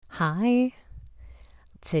Hi.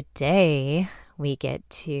 Today we get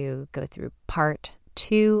to go through part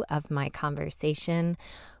 2 of my conversation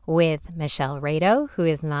with Michelle Rado, who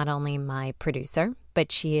is not only my producer,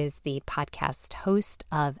 but she is the podcast host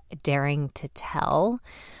of Daring to Tell.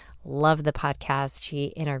 Love the podcast.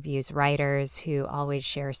 She interviews writers who always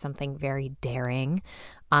share something very daring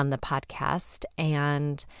on the podcast.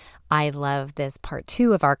 And I love this part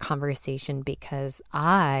 2 of our conversation because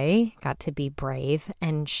I got to be brave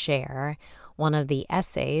and share one of the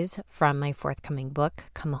essays from my forthcoming book,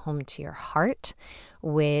 Come Home to Your Heart,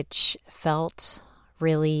 which felt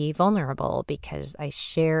really vulnerable because I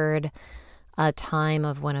shared a time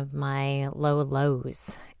of one of my low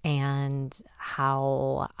lows and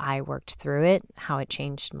how I worked through it, how it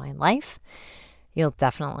changed my life. You'll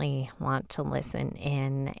definitely want to listen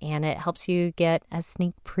in, and it helps you get a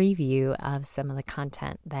sneak preview of some of the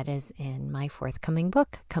content that is in my forthcoming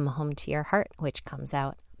book, Come Home to Your Heart, which comes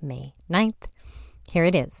out May 9th. Here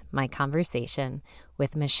it is, my conversation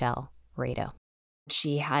with Michelle Rado.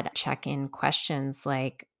 She had check-in questions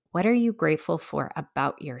like, what are you grateful for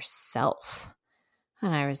about yourself?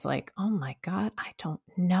 And I was like, oh my God, I don't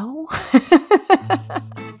know.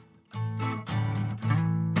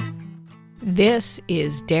 This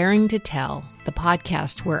is Daring to Tell, the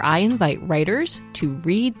podcast where I invite writers to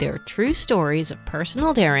read their true stories of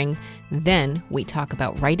personal daring. Then we talk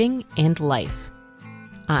about writing and life.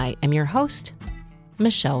 I am your host,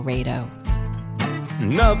 Michelle Rado.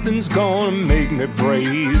 Nothing's gonna make me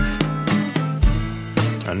brave.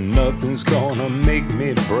 And nothing's gonna make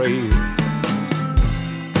me brave.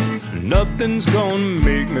 Nothing's gonna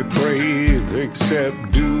make me brave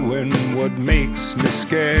except doing what makes me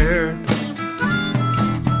scared.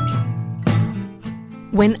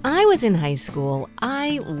 When I was in high school,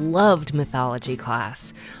 I loved mythology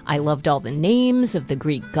class. I loved all the names of the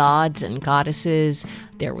Greek gods and goddesses.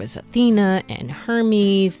 There was Athena and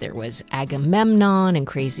Hermes. There was Agamemnon and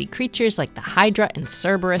crazy creatures like the Hydra and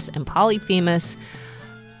Cerberus and Polyphemus.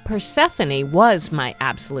 Persephone was my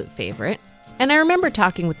absolute favorite. And I remember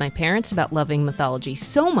talking with my parents about loving mythology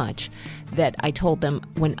so much that I told them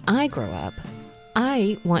when I grow up,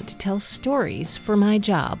 I want to tell stories for my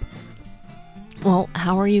job. Well,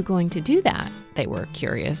 how are you going to do that? They were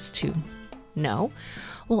curious to know.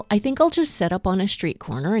 Well, I think I'll just set up on a street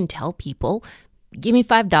corner and tell people, give me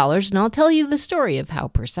 $5 and I'll tell you the story of how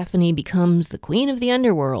Persephone becomes the queen of the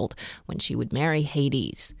underworld when she would marry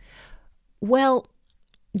Hades. Well,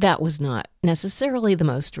 that was not necessarily the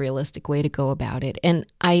most realistic way to go about it, and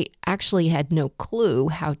I actually had no clue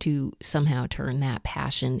how to somehow turn that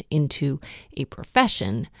passion into a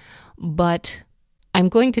profession, but I'm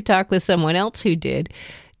going to talk with someone else who did.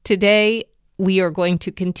 Today, we are going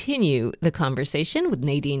to continue the conversation with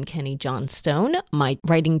Nadine Johnstone, my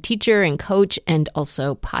writing teacher and coach, and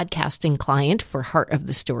also podcasting client for Heart of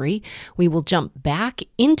the Story. We will jump back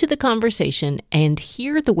into the conversation and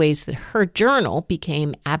hear the ways that her journal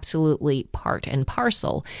became absolutely part and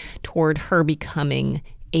parcel toward her becoming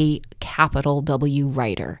a capital W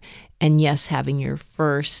writer. And yes, having your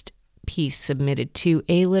first piece submitted to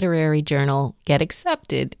a literary journal get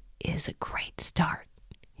accepted is a great start.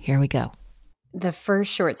 Here we go. The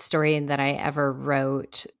first short story that I ever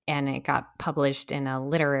wrote, and it got published in a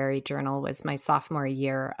literary journal, was my sophomore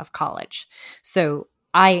year of college. So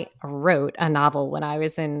I wrote a novel when I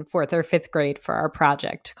was in 4th or 5th grade for our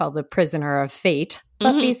project called The Prisoner of Fate.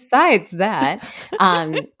 But besides that,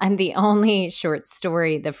 and the only short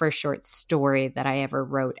story, the first short story that I ever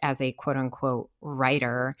wrote as a quote unquote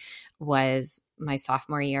writer was my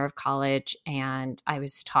sophomore year of college. And I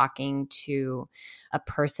was talking to a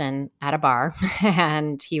person at a bar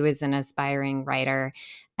and he was an aspiring writer.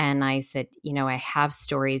 And I said, I have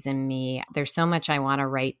stories in me. There's so much I want to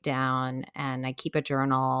write down and I keep a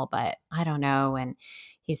journal, but I don't know. And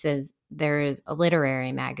he says, there's a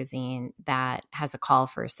literary magazine that has a call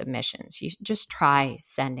for submissions. You just try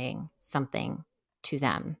sending something to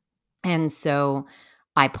them. And so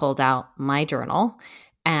I pulled out my journal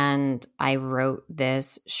and I wrote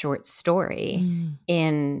this short story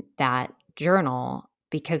in that journal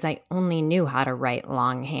because I only knew how to write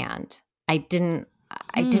longhand. I didn't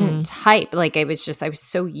type. Like I was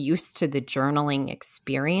so used to the journaling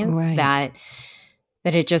experience that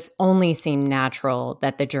it just only seemed natural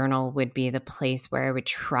that the journal would be the place where I would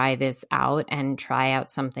try this out and try out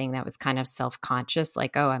something that was kind of self-conscious,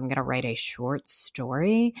 like, oh, I'm going to write a short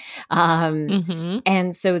story.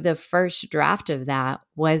 And so the first draft of that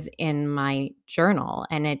was in my journal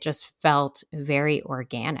and it just felt very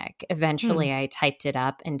organic. Eventually I typed it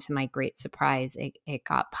up and to my great surprise, it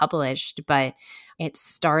got published, but it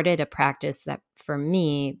started a practice that for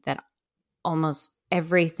me that almost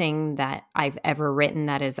everything that I've ever written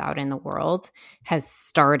that is out in the world has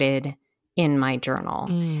started in my journal.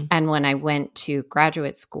 And when I went to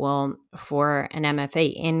graduate school for an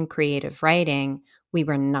MFA in creative writing, we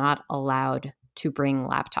were not allowed to bring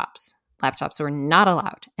laptops. Laptops were not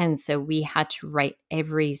allowed. And so we had to write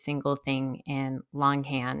every single thing in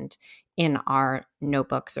longhand in our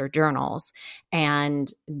notebooks or journals.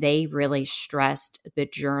 And they really stressed the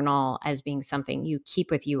journal as being something you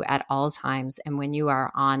keep with you at all times. And when you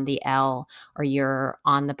are on the L or you're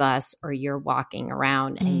on the bus or you're walking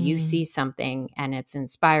around and you see something and it's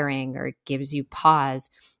inspiring or it gives you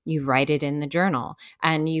pause, you write it in the journal.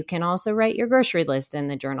 And you can also write your grocery list in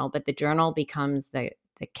the journal, but the journal becomes the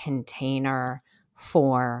container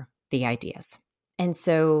for the ideas. And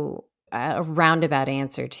so a roundabout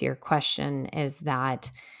answer to your question is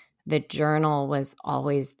that the journal was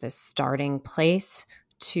always the starting place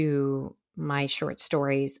to my short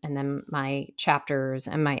stories and then my chapters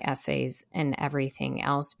and my essays and everything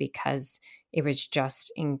else, because it was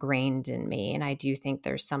just ingrained in me. And I do think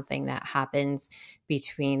there's something that happens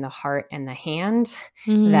between the heart and the hand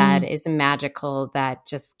that is magical that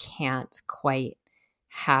just can't quite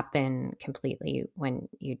happen completely when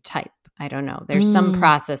you type. I don't know. There's some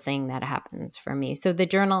processing that happens for me. So the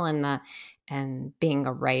journal and being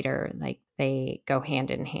a writer, like they go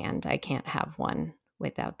hand in hand. I can't have one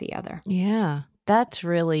without the other. Yeah, that's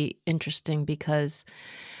really interesting because,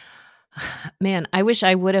 man, I wish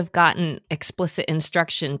I would have gotten explicit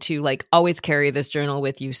instruction to like always carry this journal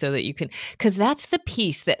with you so that you can, because that's the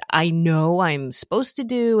piece that I know I'm supposed to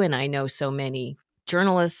do. And I know so many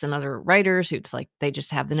journalists and other writers who it's like they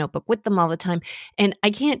just have the notebook with them all the time. And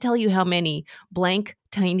I can't tell you how many blank,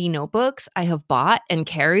 tiny notebooks I have bought and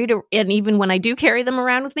carried. And even when I do carry them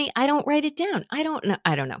around with me, I don't write it down. I don't know.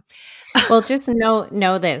 Well, just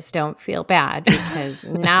know this. Don't feel bad, because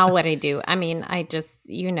now what I do, I mean, I just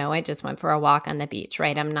went for a walk on the beach,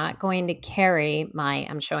 right? I'm not going to carry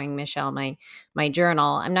I'm showing Michelle my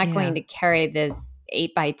journal. I'm not going to carry this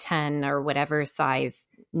 8x10 or whatever size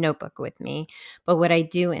notebook with me. But what I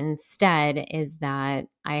do instead is that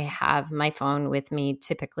I have my phone with me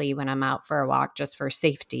typically when I'm out for a walk, just for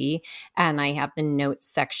safety. And I have the notes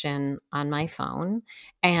section on my phone.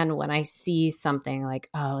 And when I see something like,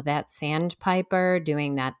 oh, that sandpiper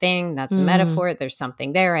doing that thing, that's a metaphor. There's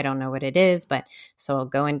something there. I don't know what it is. But so I'll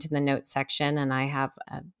go into the notes section and I have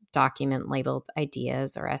a document labeled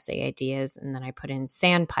ideas or essay ideas, and then I put in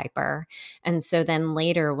sandpiper. And so then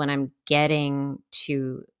later when I'm getting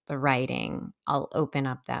to the writing, I'll open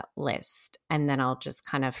up that list and then I'll just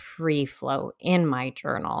kind of free flow in my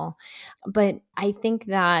journal. But I think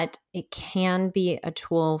that it can be a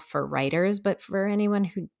tool for writers, but for anyone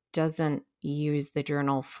who doesn't use the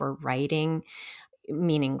journal for writing,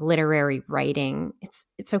 meaning literary writing,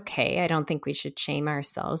 it's okay. I don't think we should shame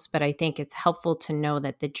ourselves, but I think it's helpful to know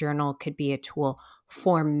that the journal could be a tool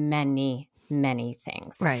for many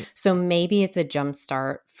things. Right. So maybe it's a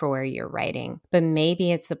jumpstart for your writing, but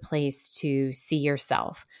maybe it's a place to see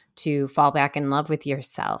yourself, to fall back in love with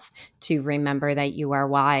yourself, to remember that you are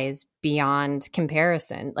wise beyond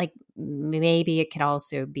comparison. Like maybe it could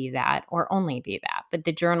also be that, or only be that, but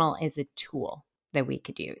the journal is a tool that we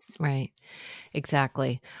could use. Right.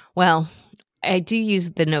 Exactly. Well, I do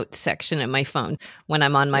use the notes section in my phone when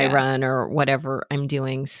I'm on my run or whatever I'm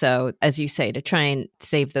doing. So as you say, to try and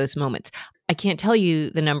save those moments. I can't tell you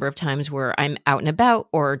the number of times where I'm out and about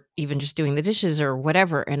or even just doing the dishes or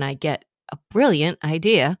whatever, and I get a brilliant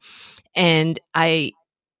idea. And I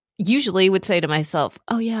usually would say to myself,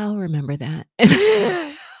 oh yeah, I'll remember that.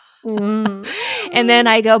 And then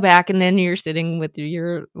I go back, and then you're sitting with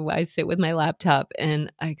I sit with my laptop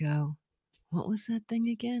and I go, what was that thing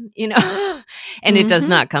again? And it does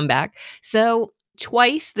not come back. So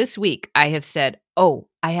twice this week I have said, oh,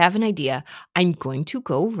 I have an idea. I'm going to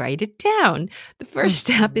go write it down. The first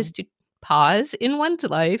step is to pause in one's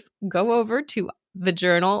life, go over to the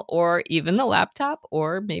journal or even the laptop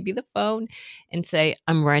or maybe the phone and say,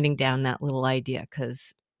 I'm writing down that little idea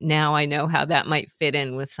because now I know how that might fit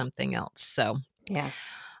in with something else. So yes,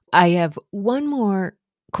 I have one more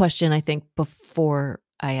question, I think, before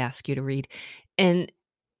I ask you to read. And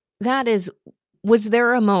that is, was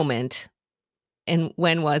there a moment, and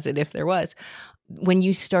when was it, if there was, when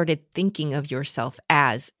you started thinking of yourself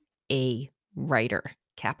as a writer,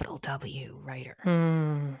 capital W, writer?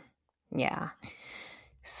 Yeah.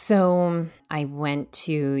 So I went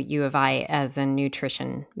to U of I as a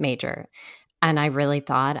nutrition major. And I really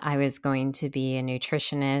thought I was going to be a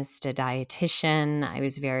nutritionist, a dietitian. I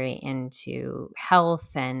was very into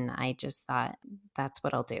health, and I just thought that's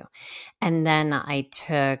what I'll do. And then I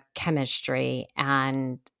took chemistry,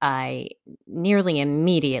 and I nearly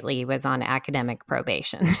immediately was on academic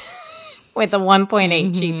probation with a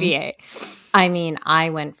 1.8 GPA. I mean, I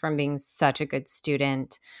went from being such a good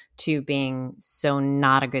student to being so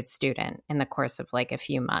not a good student in the course of like a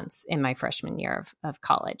few months in my freshman year of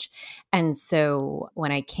college. And so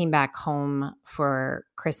when I came back home for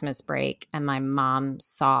Christmas break and my mom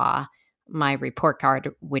saw my report card,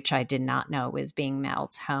 which I did not know was being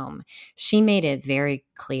mailed home, she made it very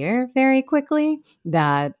clear very quickly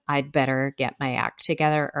that I'd better get my act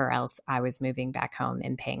together, or else I was moving back home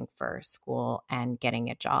and paying for school and getting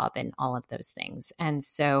a job and all of those things. And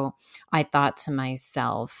so I thought to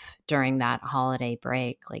myself during that holiday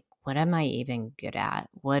break, like, what am I even good at?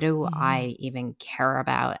 What do I even care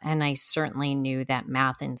about? And I certainly knew that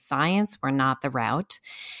math and science were not the route.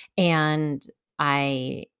 And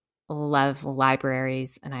I love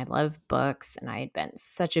libraries and I love books, and I had been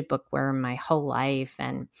such a bookworm my whole life,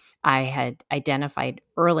 and I had identified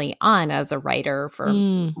early on as a writer for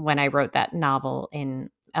when I wrote that novel in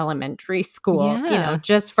elementary school,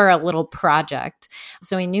 just for a little project.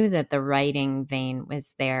 So I knew that the writing vein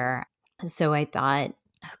was there. So I thought,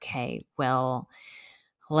 okay, well,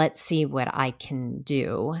 let's see what I can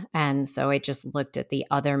do. And so I just looked at the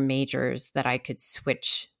other majors that I could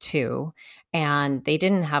switch to. And they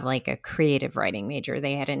didn't have like a creative writing major,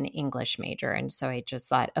 they had an English major. And so I just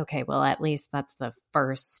thought, okay, well, at least that's the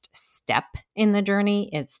first step in the journey,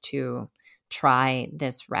 is to try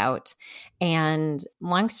this route. And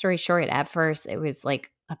long story short, at first it was like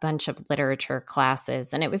a bunch of literature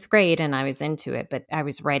classes, and it was great and I was into it, but I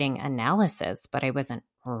was writing analysis, but I wasn't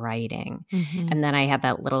writing. And then I had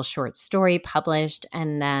that little short story published,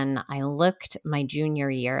 and then I looked my junior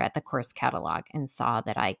year at the course catalog and saw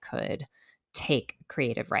that I could take a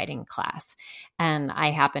creative writing class. And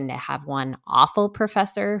I happened to have one awful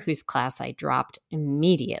professor whose class I dropped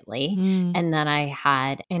immediately. And then I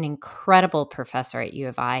had an incredible professor at U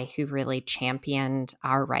of I who really championed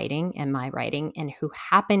our writing and my writing, and who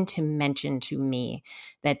happened to mention to me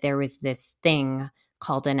that there was this thing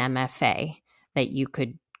called an MFA that you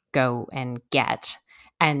could go and get,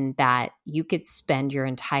 and that you could spend your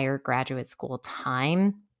entire graduate school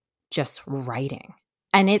time just writing.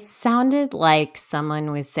 And it sounded like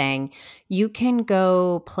someone was saying, you can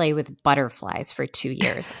go play with butterflies for 2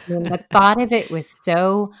 years. I mean, the thought of it was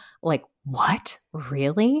so like, what?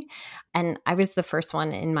 Really? And I was the first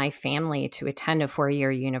one in my family to attend a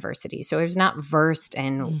 4-year university. So I was not versed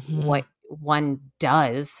in what one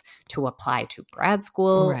does to apply to grad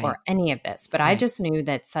school or any of this. But I just knew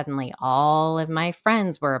that suddenly all of my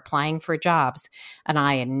friends were applying for jobs, and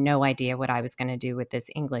I had no idea what I was going to do with this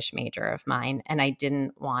English major of mine. And I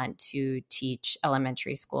didn't want to teach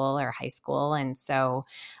elementary school or high school. And so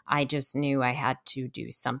I just knew I had to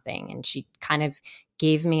do something. And she kind of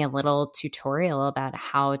gave me a little tutorial about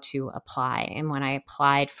how to apply. And when I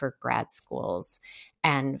applied for grad schools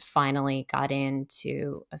and finally got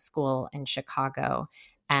into a school in Chicago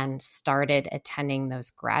and started attending those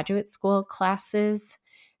graduate school classes,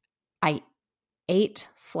 I ate,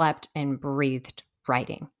 slept, and breathed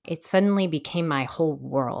writing. It suddenly became my whole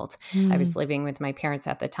world. I was living with my parents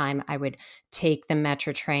at the time. I would take the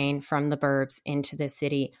metro train from the burbs into the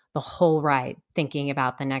city the whole ride, thinking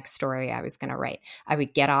about the next story I was going to write. I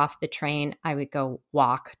would get off the train. I would go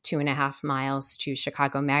walk 2.5 miles to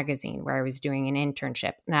Chicago Magazine, where I was doing an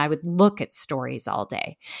internship, and I would look at stories all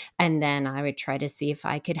day. And then I would try to see if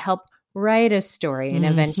I could help write a story. And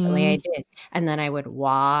eventually I did. And then I would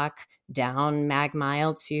walk down Mag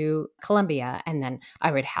Mile to Columbia. And then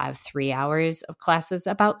I would have 3 hours of classes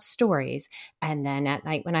about stories. And then at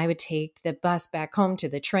night when I would take the bus back home to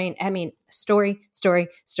the train, I mean, story.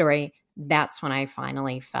 That's when I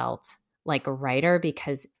finally felt like a writer,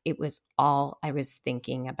 because it was all I was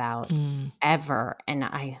thinking about ever. And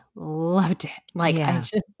I loved it. Like I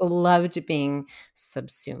just loved being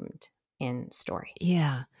subsumed in story.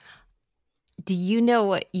 Yeah. Do you know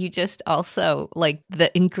what you just also, like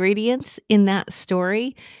the ingredients in that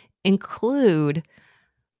story include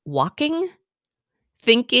walking,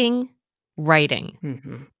 thinking,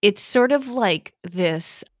 writing. It's sort of like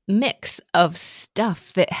this mix of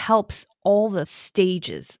stuff that helps all the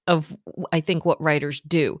stages of, I think, what writers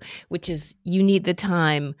do, which is you need the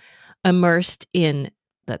time immersed in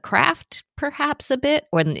the craft, perhaps a bit,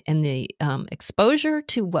 or in the exposure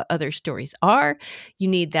to what other stories are. You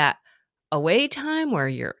need that away time where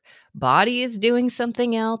your body is doing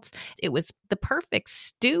something else. It was the perfect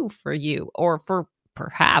stew for you, or for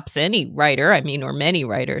perhaps any writer, I mean, or many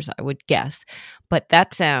writers, I would guess. But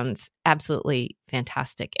that sounds absolutely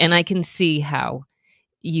fantastic. And I can see how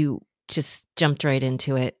you just jumped right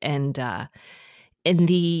into it. And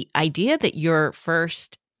the idea that your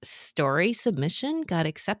first story submission got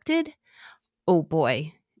accepted, oh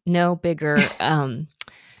boy, no bigger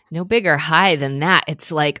no bigger high than that.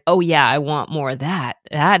 It's like, oh yeah, I want more of that.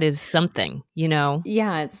 That is something, you know?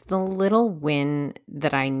 Yeah, it's the little win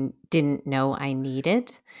that I didn't know I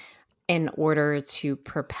needed in order to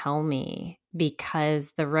propel me,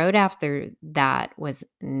 because the road after that was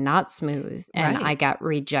not smooth. And I Right. got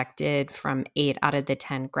rejected from 8 out of the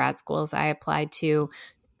 10 grad schools I applied to,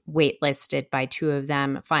 waitlisted by 2 of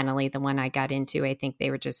them. Finally, the one I got into, I think they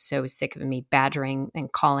were just so sick of me badgering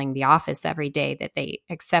and calling the office every day that they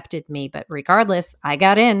accepted me. But regardless, I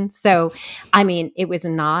got in. So, I mean, it was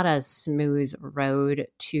not a smooth road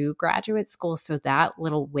to graduate school. So that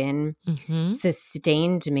little win Mm-hmm.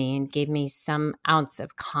 sustained me and gave me some ounce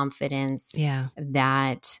of confidence Yeah.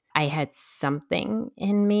 that I had something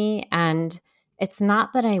in me. And it's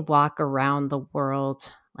not that I walk around the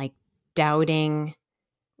world like doubting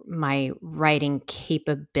my writing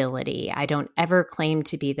capability. I don't ever claim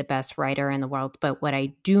to be the best writer in the world, but what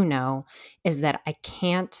I do know is that I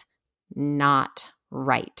can't not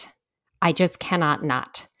write. I just cannot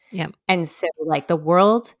not. Yeah. And so, like, the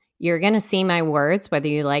world, you're going to see my words, whether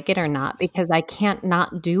you like it or not, because I can't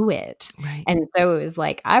not do it. Right. And so it was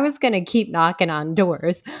like, I was going to keep knocking on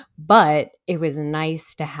doors, but it was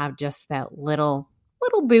nice to have just that little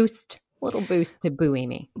boost to buoy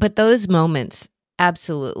me. But those moments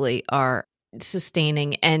absolutely are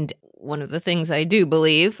sustaining. And one of the things I do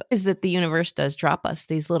believe is that the universe does drop us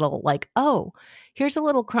these little, like, oh, here's a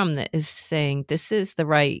little crumb that is saying this is the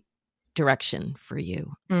right direction for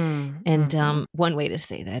you. And one way to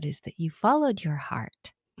say that is that you followed your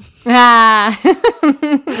heart. Ah.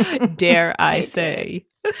 Dare I say,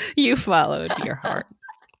 you followed your heart.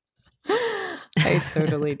 I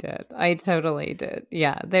totally did.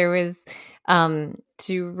 Yeah, there was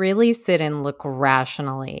to really sit and look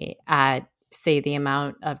rationally at, say, the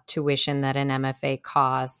amount of tuition that an MFA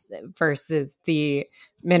costs versus the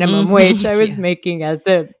minimum wage I was making as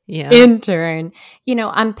an intern. You know,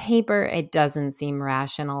 on paper, it doesn't seem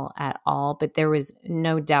rational at all, but there was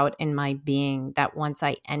no doubt in my being that once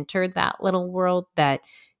I entered that little world, that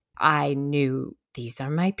I knew these are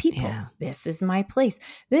my people. Yeah. This is my place.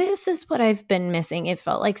 This is what I've been missing. It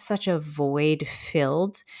felt like such a void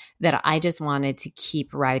filled that I just wanted to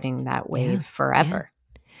keep riding that wave forever.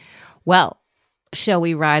 Yeah. Well, shall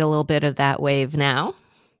we ride a little bit of that wave now?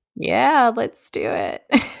 Yeah, let's do it.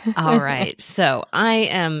 All right. So I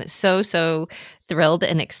am so thrilled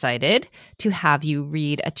and excited to have you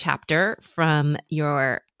read a chapter from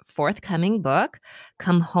your forthcoming book,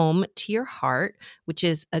 Come Home to Your Heart, which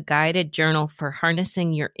is a guided journal for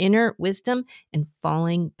harnessing your inner wisdom and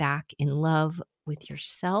falling back in love with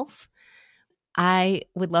yourself. I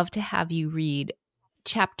would love to have you read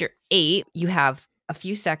chapter 8. You have a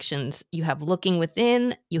few sections. You have looking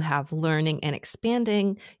within, you have learning and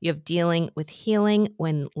expanding, you have dealing with healing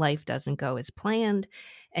when life doesn't go as planned,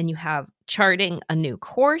 and you have charting a new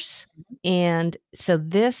course. And so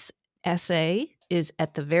this essay is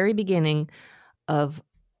at the very beginning of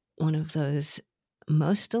one of those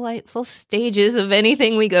most delightful stages of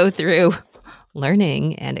anything we go through,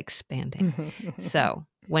 learning and expanding. So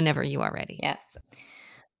whenever you are ready. Yes.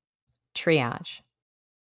 Triage.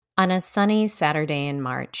 On a sunny Saturday in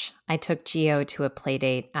March, I took Gio to a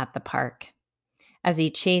playdate at the park. As he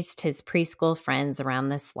chased his preschool friends around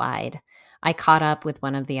the slide, I caught up with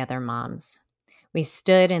one of the other moms. We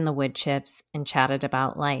stood in the wood chips and chatted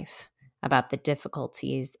about life, about the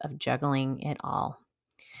difficulties of juggling it all.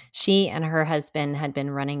 She and her husband had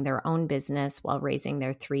been running their own business while raising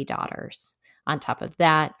their 3 daughters. On top of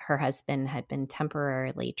that, her husband had been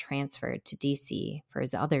temporarily transferred to DC for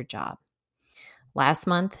his other job. Last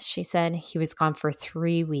month, she said, he was gone for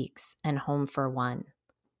 3 weeks and home for 1.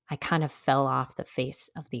 I kind of fell off the face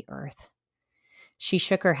of the earth. She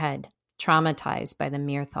shook her head, traumatized by the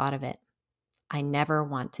mere thought of it. I never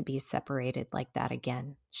want to be separated like that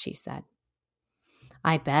again, she said.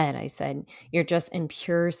 I bet, I said. You're just in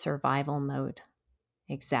pure survival mode.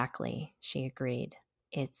 Exactly, she agreed.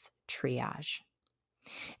 It's triage.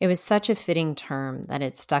 It was such a fitting term that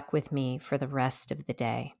it stuck with me for the rest of the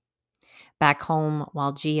day. Back home,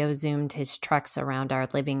 while Gio zoomed his trucks around our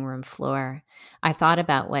living room floor, I thought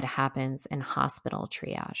about what happens in hospital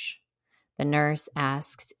triage. The nurse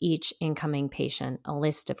asks each incoming patient a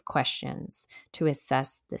list of questions to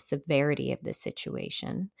assess the severity of the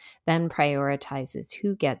situation, then prioritizes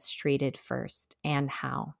who gets treated first and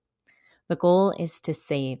how. The goal is to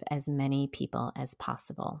save as many people as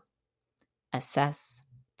possible. Assess,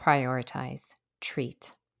 prioritize,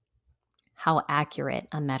 treat. How accurate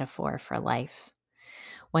a metaphor for life.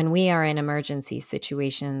 When we are in emergency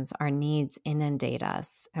situations, our needs inundate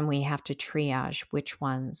us, and we have to triage which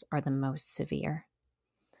ones are the most severe.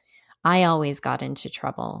 I always got into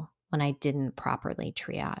trouble when I didn't properly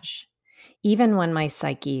triage. Even when my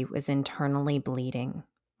psyche was internally bleeding,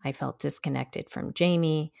 I felt disconnected from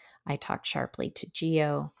Jamie. I talked sharply to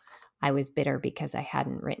Gio. I was bitter because I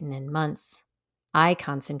hadn't written in months. I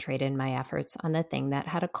concentrated my efforts on the thing that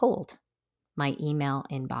had a cold, my email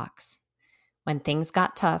inbox. When things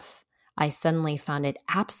got tough, I suddenly found it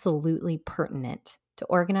absolutely pertinent to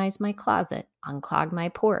organize my closet, unclog my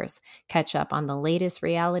pores, catch up on the latest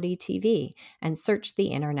reality TV, and search the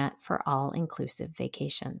internet for all-inclusive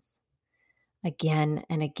vacations. Again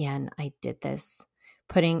and again, I did this,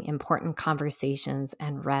 putting important conversations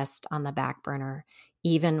and rest on the back burner,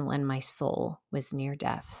 even when my soul was near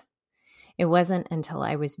death. It wasn't until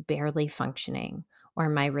I was barely functioning or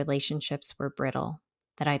my relationships were brittle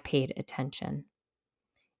that I paid attention.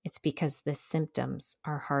 It's because the symptoms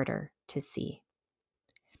are harder to see.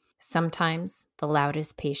 Sometimes the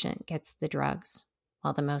loudest patient gets the drugs,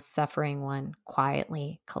 while the most suffering one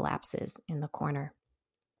quietly collapses in the corner.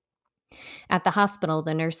 At the hospital,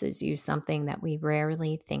 the nurses use something that we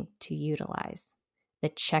rarely think to utilize, the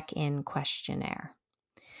check-in questionnaire.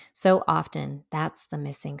 So often, that's the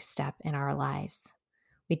missing step in our lives.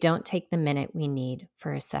 We don't take the minute we need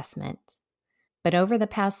for assessment. But over the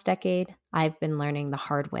past decade, I've been learning the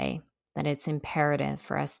hard way that it's imperative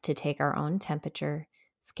for us to take our own temperature,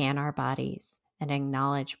 scan our bodies, and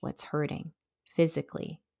acknowledge what's hurting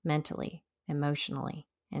physically, mentally, emotionally,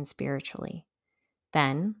 and spiritually.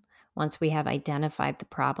 Then, once we have identified the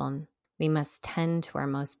problem, we must tend to our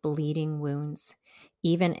most bleeding wounds,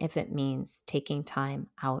 even if it means taking time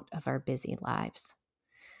out of our busy lives.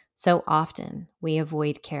 So often, we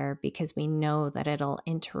avoid care because we know that it'll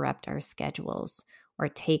interrupt our schedules or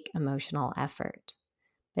take emotional effort.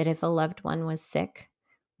 But if a loved one was sick,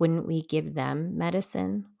 wouldn't we give them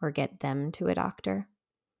medicine or get them to a doctor?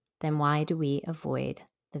 Then why do we avoid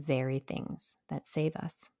the very things that save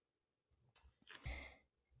us?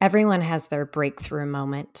 Everyone has their breakthrough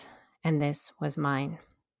moment, and this was mine.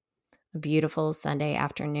 A beautiful Sunday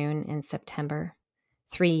afternoon in September,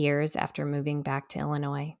 3 years after moving back to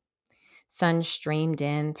Illinois. Sun streamed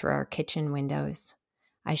in through our kitchen windows.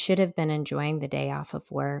 I should have been enjoying the day off of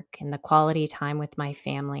work and the quality time with my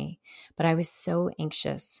family, but I was so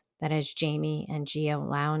anxious that as Jamie and Gio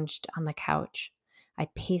lounged on the couch, I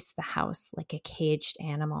paced the house like a caged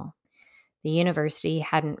animal. The university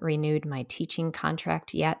hadn't renewed my teaching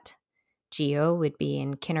contract yet. Gio would be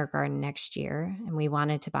in kindergarten next year, and we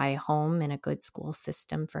wanted to buy a home and a good school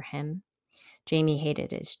system for him. Jamie hated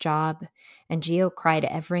his job, and Gio cried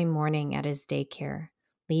every morning at his daycare,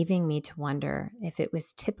 leaving me to wonder if it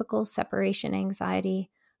was typical separation anxiety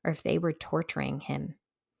or if they were torturing him.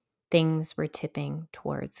 Things were tipping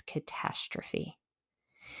towards catastrophe.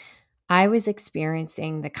 I was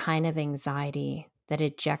experiencing the kind of anxiety that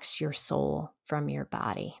ejects your soul from your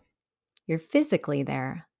body. You're physically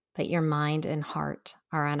there, but your mind and heart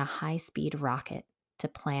are on a high-speed rocket to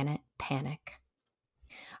planet panic.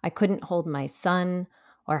 I couldn't hold my son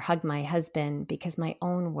or hug my husband because my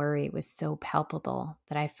own worry was so palpable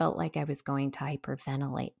that I felt like I was going to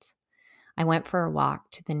hyperventilate. I went for a walk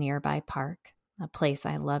to the nearby park, a place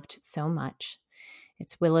I loved so much.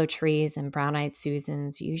 Its willow trees and brown-eyed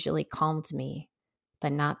Susans usually calmed me,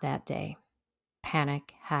 but not that day.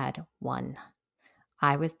 Panic had won.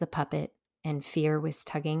 I was the puppet, and fear was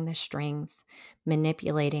tugging the strings,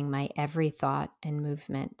 manipulating my every thought and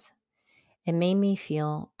movement. It made me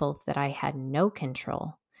feel both that I had no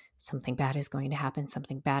control, something bad is going to happen,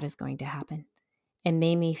 something bad is going to happen. It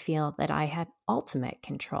made me feel that I had ultimate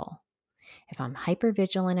control. If I'm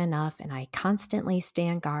hypervigilant enough and I constantly stay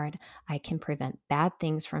on guard, I can prevent bad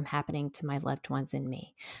things from happening to my loved ones and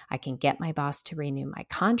me. I can get my boss to renew my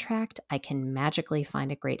contract. I can magically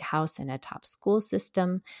find a great house and a top school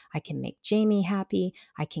system. I can make Jamie happy.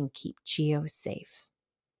 I can keep Gio safe.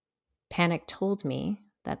 Panic told me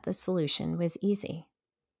that the solution was easy.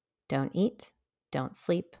 Don't eat, don't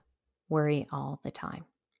sleep, worry all the time.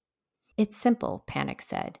 It's simple, Panic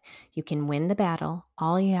said. You can win the battle.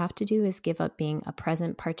 All you have to do is give up being a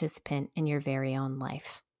present participant in your very own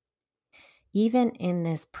life. Even in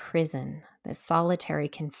this prison, this solitary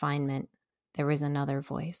confinement, there was another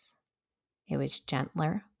voice. It was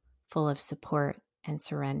gentler, full of support and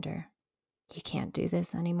surrender. You can't do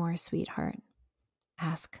this anymore, sweetheart.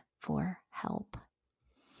 Ask for help.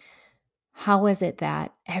 How was it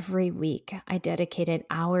that every week I dedicated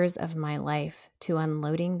hours of my life to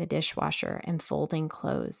unloading the dishwasher and folding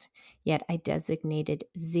clothes, yet I designated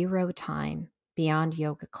zero time beyond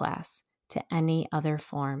yoga class to any other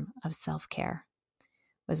form of self-care?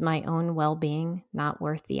 Was my own well-being not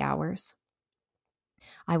worth the hours?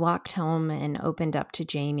 I walked home and opened up to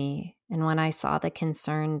Jamie, and when I saw the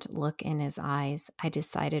concerned look in his eyes, I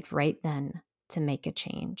decided right then to make a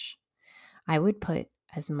change. I would put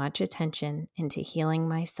as much attention into healing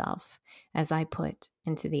myself as I put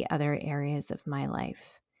into the other areas of my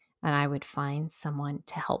life, and I would find someone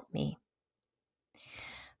to help me.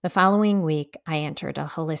 The following week, I entered a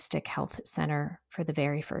holistic health center for the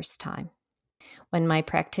very first time. When my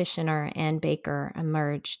practitioner, Ann Baker,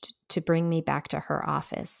 emerged to bring me back to her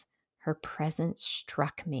office, her presence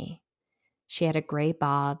struck me. She had a gray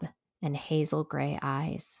bob and hazel gray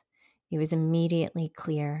eyes. It was immediately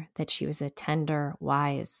clear that she was a tender,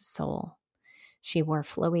 wise soul. She wore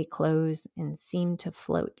flowy clothes and seemed to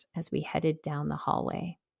float as we headed down the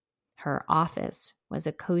hallway. Her office was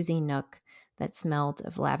a cozy nook that smelled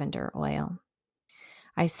of lavender oil.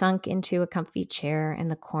 I sunk into a comfy chair in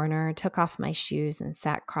the corner, took off my shoes, and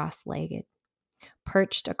sat cross-legged.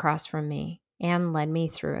 Perched across from me, Anne led me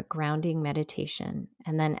through a grounding meditation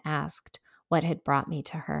and then asked what had brought me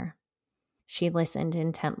to her. She listened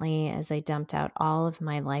intently as I dumped out all of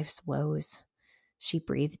my life's woes. She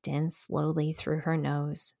breathed in slowly through her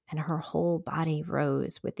nose, and her whole body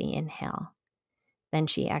rose with the inhale. Then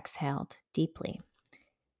she exhaled deeply.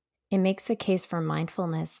 "It makes a case for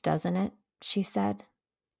mindfulness, doesn't it?" she said.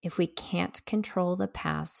 "If we can't control the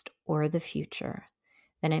past or the future,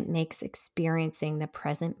 then it makes experiencing the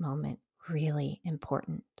present moment really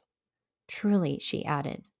important. Truly," she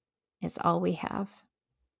added, "it's all we have.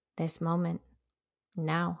 This moment,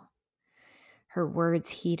 now." Her words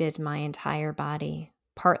heated my entire body,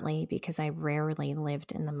 partly because I rarely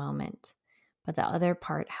lived in the moment, but the other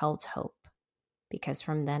part held hope, because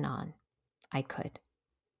from then on, I could.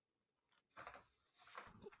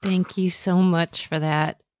 Thank you so much for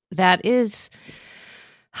that. That is,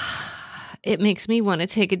 it makes me want to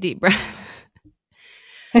take a deep breath.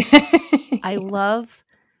 I love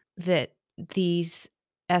that these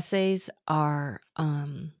essays are,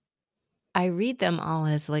 I read them all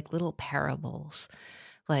as like little parables.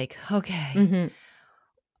 Like, okay,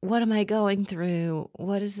 what am I going through?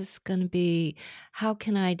 What is this going to be? How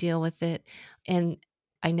can I deal with it? And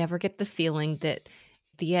I never get the feeling that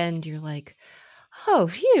at the end you're like, oh,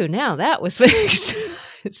 phew, now that was fixed.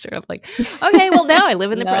 It's sort of like, okay, well, now I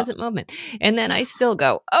live in the No. present moment. And then I still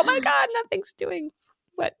go, oh my God, nothing's doing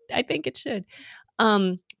what I think it should.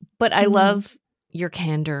 But I love your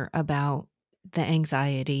candor about the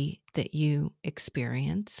anxiety that you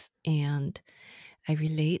experience. And I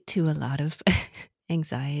relate to a lot of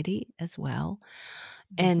anxiety as well.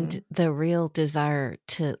 And the real desire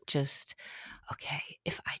to just, okay,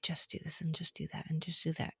 if I just do this and just do that and just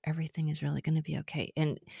do that, everything is really going to be okay.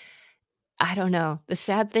 And I don't know. The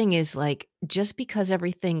sad thing is, like, just because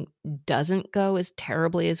everything doesn't go as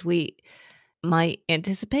terribly as we might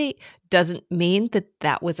anticipate doesn't mean that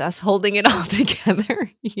that was us holding it all together.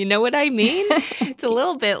 You know what I mean? It's a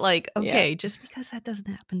little bit like, okay, just because that doesn't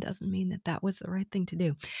happen doesn't mean that that was the right thing to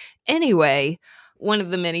do. Anyway, one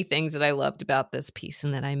of the many things that I loved about this piece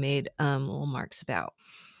and that I made little marks about,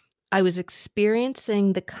 I was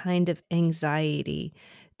experiencing the kind of anxiety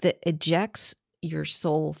that ejects your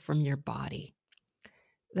soul from your body.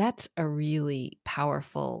 That's a really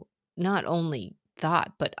powerful, not only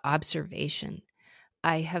thought, but observation.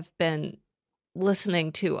 I have been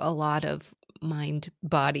listening to a lot of mind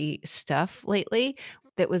body stuff lately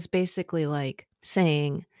that was basically like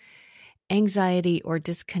saying anxiety or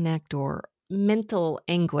disconnect or mental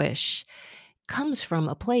anguish comes from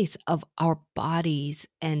a place of our bodies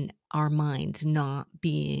and our minds not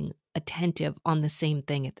being attentive on the same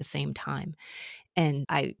thing at the same time. And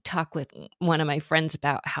I talk with one of my friends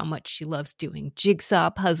about how much she loves doing jigsaw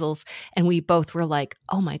puzzles. And we both were like,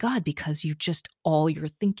 oh my God, because all you're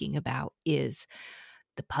thinking about is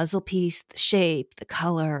the puzzle piece, the shape, the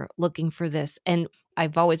color, looking for this. And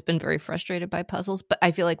I've always been very frustrated by puzzles, but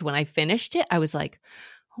I feel like when I finished it, I was like,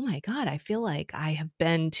 oh my God, I feel like I have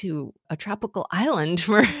been to a tropical island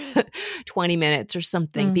for 20 minutes or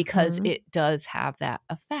something, because it does have that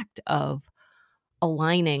effect of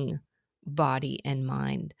aligning body and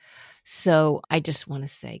mind. So I just want to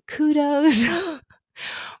say kudos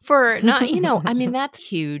for not, I mean, that's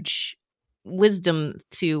huge wisdom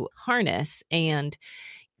to harness. And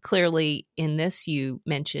clearly in this, you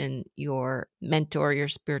mention your mentor, your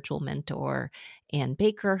spiritual mentor, Ann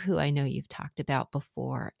Baker, who I know you've talked about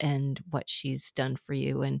before, and what she's done for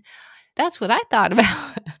you. And That's what I thought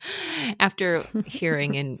about after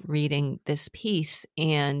hearing and reading this piece.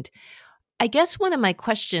 And I guess one of my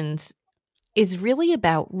questions is really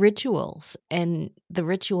about rituals and the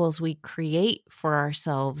rituals we create for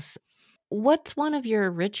ourselves. What's one of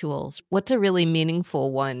your rituals? What's a really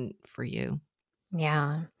meaningful one for you?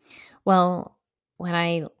 Yeah. Well, when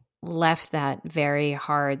I left that very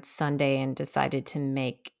hard Sunday and decided to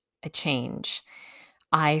make a change,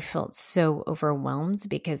 I felt so overwhelmed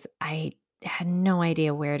because I had no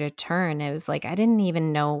idea where to turn. It was like I didn't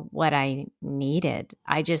even know what I needed.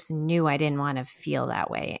 I just knew I didn't want to feel that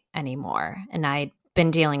way anymore. And I'd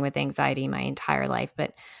been dealing with anxiety my entire life,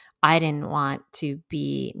 but I didn't want to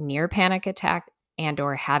be near panic attack and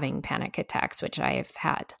or having panic attacks, which I have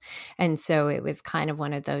had. And so it was kind of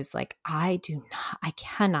one of those like, I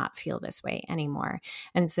cannot feel this way anymore.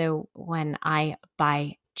 And so when I,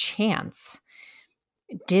 by chance,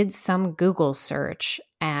 did some Google search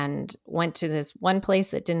and went to this one place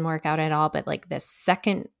that didn't work out at all. But like the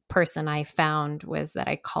second person I found was that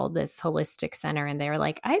I called this holistic center and they were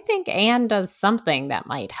like, I think Anne does something that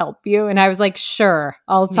might help you. And I was like, sure,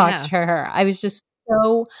 I'll talk to her. I was just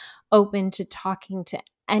so open to talking to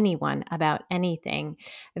anyone about anything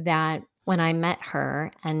that when I met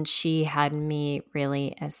her and she had me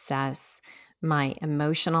really assess my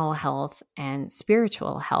emotional health and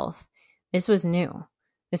spiritual health, this was new.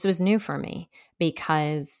 This was new for me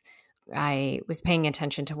because I was paying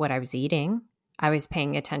attention to what I was eating. I was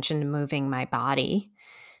paying attention to moving my body.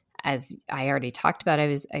 As I already talked about, I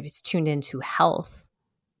was tuned into health,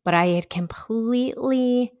 but I had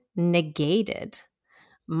completely negated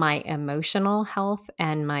my emotional health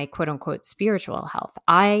and my quote unquote spiritual health.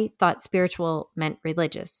 I thought spiritual meant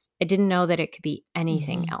religious. I didn't know that it could be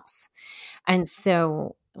anything else. And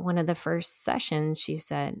so one of the first sessions, she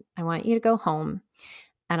said, I want you to go home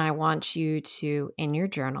and I want you to, in your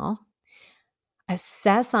journal,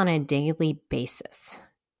 assess on a daily basis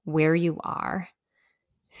where you are,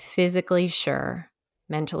 physically sure,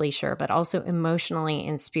 mentally sure, but also emotionally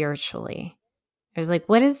and spiritually. I was like,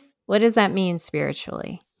 what does that mean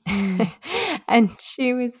spiritually? And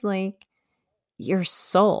she was like, your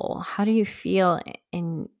soul. How do you feel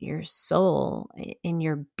in your soul, in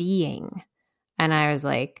your being? And I was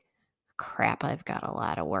like, crap, I've got a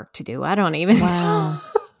lot of work to do. I don't even know.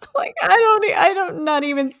 Like, I'm not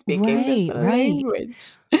even speaking this language.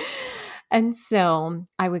 And so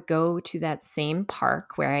I would go to that same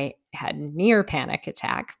park where I had near panic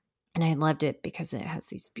attack. And I loved it because it has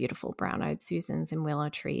these beautiful brown-eyed Susans and willow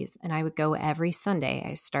trees. And I would go every Sunday.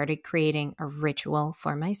 I started creating a ritual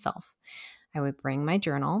for myself. I would bring my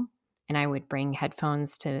journal and I would bring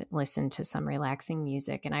headphones to listen to some relaxing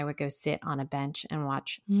music. And I would go sit on a bench and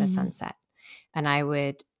watch the sunset. And I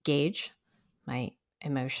would gauge my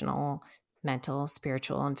emotional, mental,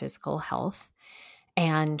 spiritual, and physical health.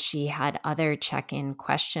 And she had other check-in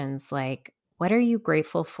questions like, what are you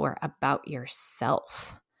grateful for about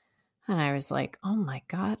yourself? And I was like, oh my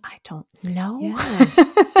God, I don't know.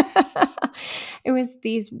 Yeah. It was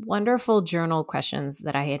these wonderful journal questions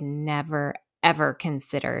that I had never, ever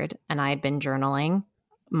considered. And I had been journaling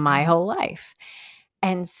my whole life.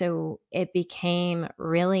 And so it became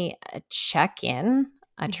really a check-in,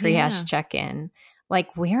 a triage check-in.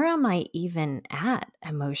 Like, where am I even at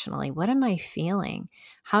emotionally? What am I feeling?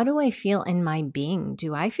 How do I feel in my being?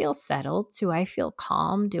 Do I feel settled? Do I feel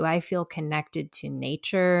calm? Do I feel connected to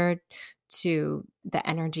nature, to the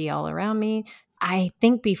energy all around me? I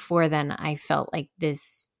think before then, I felt like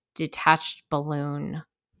this detached balloon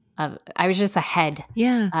of, I was just a head,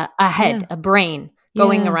 a brain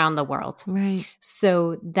going around the world. Right.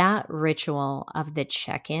 So that ritual of the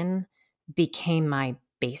check-in became my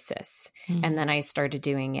basis. And then I started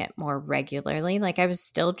doing it more regularly. Like, I was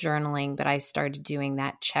still journaling, but I started doing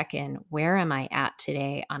that check-in. Where am I at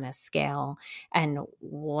today on a scale? And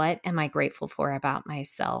what am I grateful for about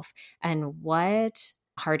myself? And what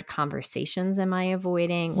hard conversations am I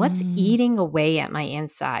avoiding? What's eating away at my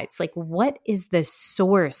insides? Like, what is the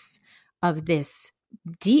source of this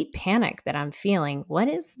deep panic that I'm feeling? What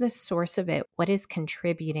is the source of it? What is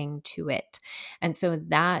contributing to it? And so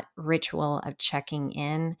that ritual of checking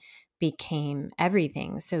in became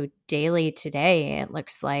everything. So daily today, it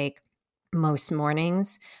looks like most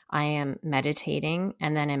mornings I am meditating.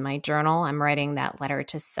 And then in my journal, I'm writing that letter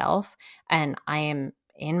to self. And I am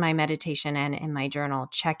in my meditation and in my journal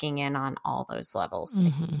checking in on all those levels.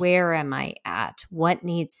 Like, where am I at? What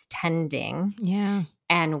needs tending? Yeah.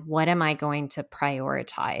 And what am I going to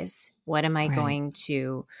prioritize? What am I going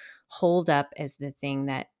to hold up as the thing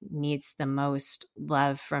that needs the most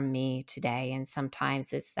love from me today. And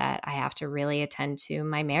sometimes it's that I have to really attend to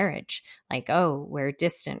my marriage. Like, oh, we're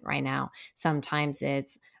distant right now. Sometimes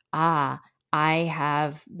it's, I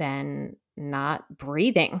have been not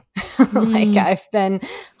breathing. Like I've been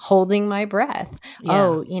holding my breath. Yeah.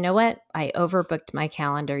 Oh, you know what? I overbooked my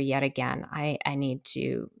calendar yet again. I need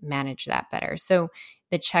to manage that better. So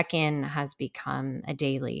the check-in has become a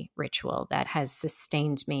daily ritual that has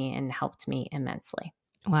sustained me and helped me immensely.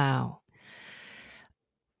 Wow.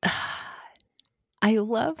 I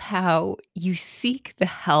love how you seek the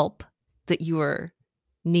help that you are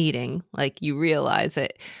needing. Like you realize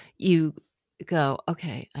it. You go,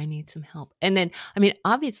 okay, I need some help. And then, I mean,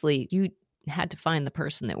 obviously you had to find the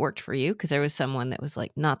person that worked for you because there was someone that was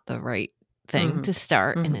like not the right thing to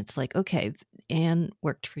start. And it's like, okay, Anne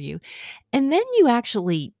worked for you. And then you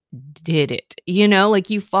actually did it, like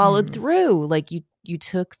you followed through, like you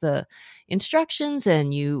took the instructions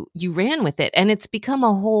and you ran with it, and it's become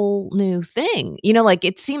a whole new thing. Like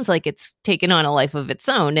it seems like it's taken on a life of its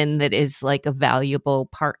own, and that is like a valuable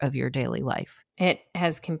part of your daily life. It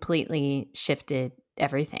has completely shifted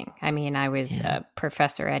everything. I mean, I was a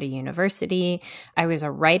professor at a university. I was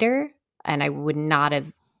a writer, and I would not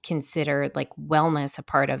have considered like wellness a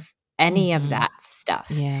part of any of that stuff.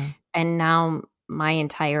 Yeah. And now my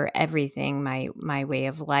entire everything, my way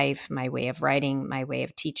of life, my way of writing, my way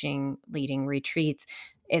of teaching, leading retreats,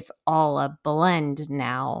 it's all a blend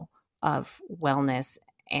now of wellness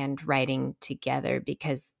and writing together,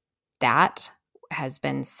 because that has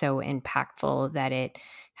been so impactful that it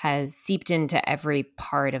has seeped into every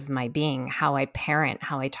part of my being, how I parent,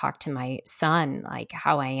 how I talk to my son, like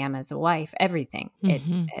how I am as a wife, everything. It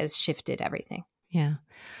has shifted everything. Yeah.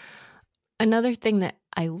 Another thing that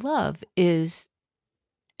I love is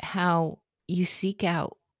how you seek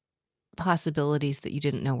out possibilities that you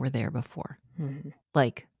didn't know were there before.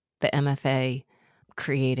 Like the MFA,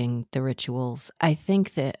 creating the rituals. I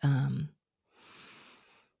think that,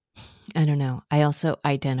 I don't know. I also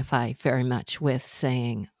identify very much with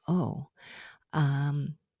saying, I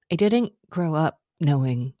didn't grow up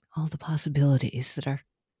knowing all the possibilities that are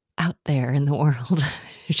out there in the world.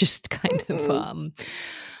 Just kind of,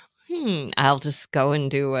 I'll just go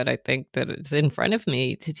and do what I think that is in front of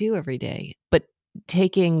me to do every day. But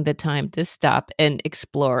taking the time to stop and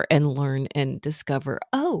explore and learn and discover,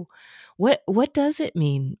 what does it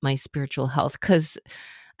mean, my spiritual health? Because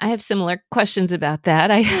I have similar questions about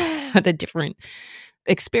that. I had a different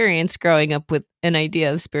experience growing up with an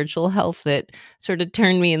idea of spiritual health that sort of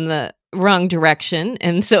turned me in the wrong direction.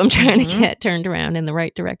 And so I'm trying to get turned around in the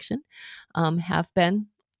right direction, have been.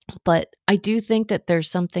 But I do think that there's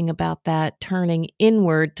something about that turning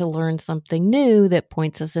inward to learn something new that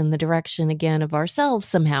points us in the direction again of ourselves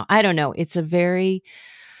somehow. I don't know. It's a very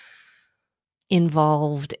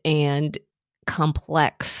involved and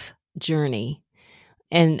complex journey.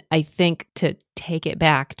 And I think to take it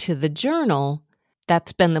back to the journal,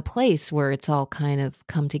 that's been the place where it's all kind of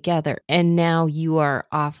come together. And now you are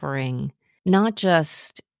offering not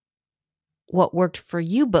just what worked for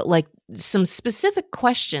you, but like some specific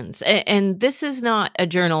questions. And this is not a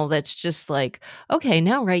journal that's just like, okay,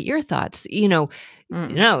 now write your thoughts. No,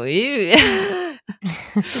 you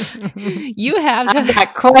you have I've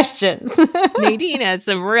got questions. Nadine has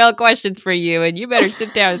some real questions for you, and you better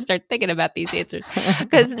sit down and start thinking about these answers.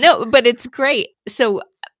 But it's great. So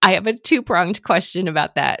I have a two-pronged question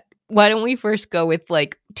about that. Why don't we first go with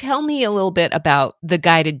tell me a little bit about the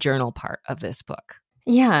guided journal part of this book.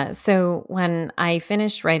 Yeah. So when I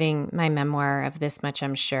finished writing my memoir of This Much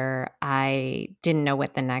I'm Sure, I didn't know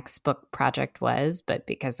what the next book project was, but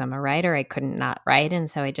because I'm a writer, I couldn't not write. And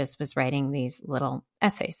so I just was writing these little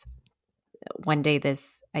essays. One day,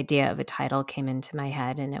 this idea of a title came into my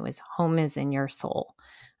head, and it was Home is in Your Soul.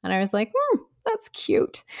 And I was like, that's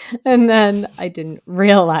cute. And then I didn't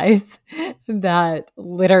realize that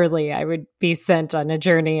literally I would be sent on a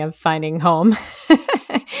journey of finding home.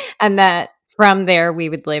 And that from there, we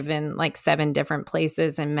would live in 7 different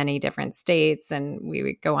places in many different states, and we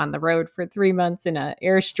would go on the road for 3 months in an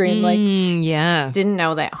Airstream. Didn't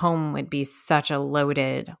know that home would be such a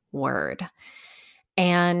loaded word.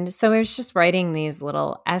 And so I was just writing these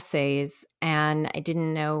little essays, and I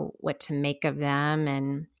didn't know what to make of them,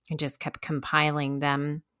 and I just kept compiling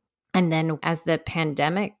them. And then as the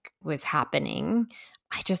pandemic was happening,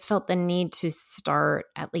 I just felt the need to start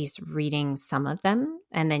at least reading some of them.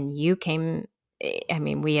 And then you came, I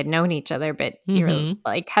mean, we had known each other, but you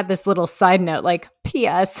were had this little side note,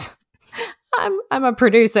 P.S. I'm a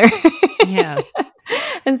producer. Yeah.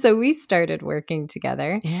 And so we started working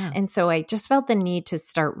together. Yeah. And so I just felt the need to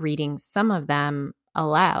start reading some of them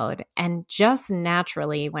aloud. And just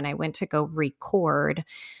naturally, when I went to go record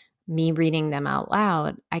me reading them out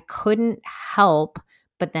loud, I couldn't help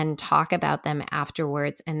but then talk about them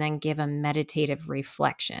afterwards and then give a meditative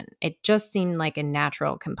reflection. It just seemed like a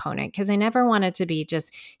natural component because I never wanted to be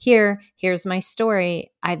just here's my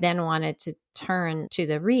story. I then wanted to turn to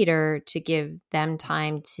the reader to give them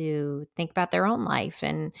time to think about their own life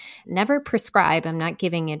and never prescribe. I'm not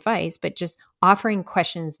giving advice, but just offering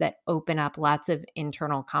questions that open up lots of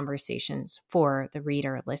internal conversations for the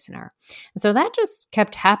reader or listener. And so that just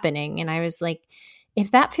kept happening. And I was like,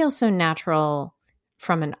 if that feels so natural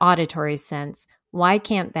from an auditory sense, why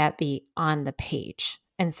can't that be on the page?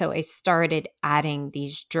 And so I started adding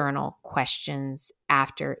these journal questions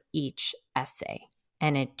after each essay.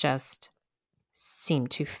 And it just seemed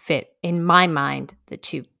to fit, in my mind, the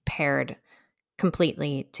two paired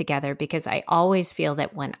completely together, because I always feel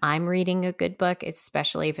that when I'm reading a good book,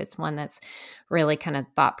 especially if it's one that's really kind of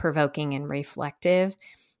thought-provoking and reflective,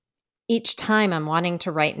 each time I'm wanting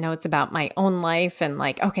to write notes about my own life and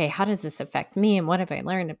like, okay, how does this affect me? And what have I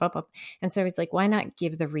learned? And, blah, blah. And so I was like, why not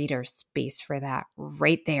give the reader space for that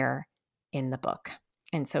right there in the book?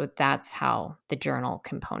 And so that's how the journal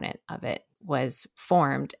component of it was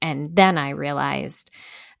formed. And then I realized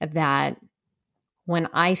that when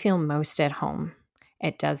I feel most at home,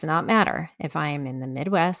 it does not matter if I am in the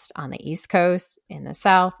Midwest, on the East Coast, in the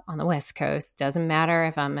South, on the West Coast. Doesn't matter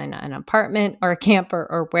if I'm in an apartment or a camper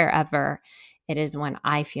or wherever. It is when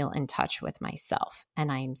I feel in touch with myself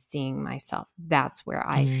and I am seeing myself. That's where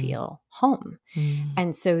I feel home.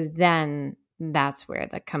 And so then that's where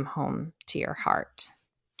the come home to your heart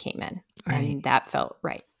came in. Right. And that felt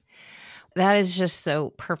right. That is just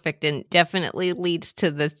so perfect and definitely leads to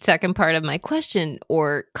the second part of my question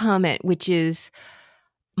or comment, which is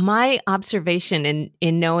my observation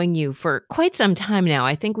in knowing you for quite some time now.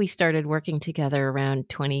 I think we started working together around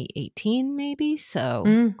 2018, maybe.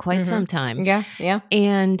 So quite some time. Yeah, yeah.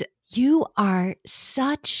 And you are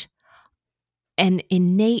such an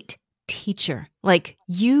innate teacher. Like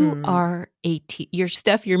you are your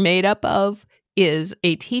stuff you're made up of is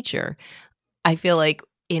a teacher. I feel like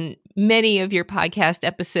in many of your podcast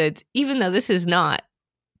episodes, even though this is not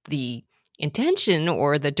the intention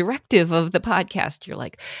or the directive of the podcast, you're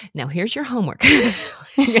like, now here's your homework.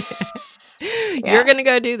 You're going to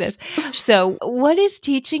go do this. So what is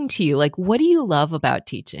teaching to you? Like, what do you love about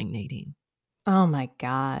teaching, Nadine? Oh my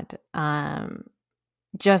God.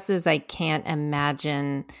 Just as I can't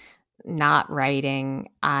imagine not writing,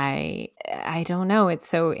 I don't know. It's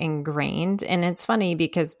so ingrained. And it's funny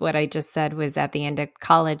because what I just said was at the end of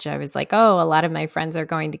college, I was like, oh, a lot of my friends are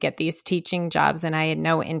going to get these teaching jobs. And I had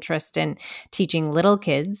no interest in teaching little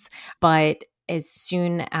kids. But as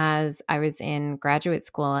soon as I was in graduate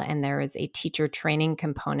school and there was a teacher training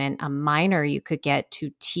component, a minor you could get to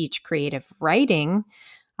teach creative writing,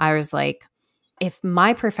 I was like, if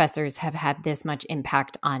my professors have had this much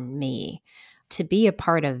impact on me, to be a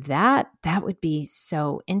part of that, that would be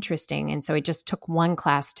so interesting. And so I just took one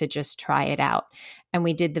class to just try it out. And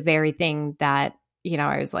we did the very thing that,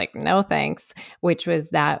 I was like, no, thanks, which was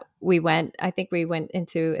that we went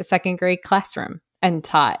into a second grade classroom and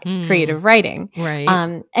taught creative writing. Right.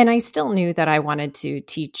 And I still knew that I wanted to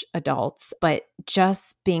teach adults, but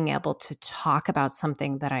just being able to talk about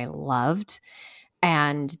something that I loved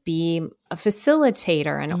and be a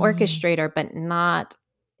facilitator and orchestrator, but not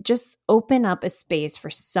just open up a space for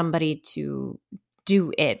somebody to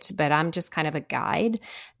do it, but I'm just kind of a guide.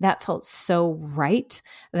 That felt so right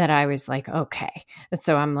that I was like, okay.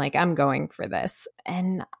 So I'm like, I'm going for this.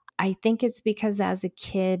 And I think it's because as a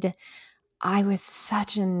kid, I was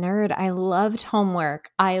such a nerd. I loved homework.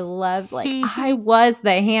 I loved, I was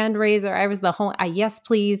the hand raiser. I was the yes,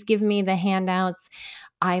 please give me the handouts.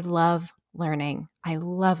 I love learning. I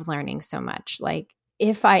love learning so much. Like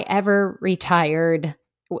if I ever retired,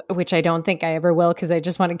 which I don't think I ever will because I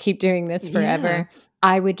just want to keep doing this forever,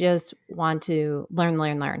 I would just want to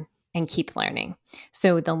learn, and keep learning.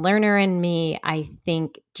 So the learner in me, I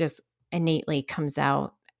think, just innately comes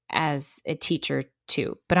out as a teacher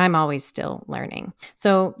too, but I'm always still learning.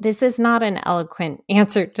 So this is not an eloquent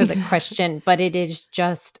answer to the question, but it is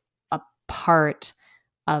just a part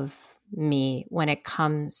of me when it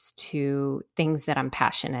comes to things that I'm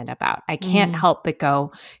passionate about. I can't help but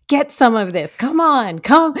go, get some of this. Come on.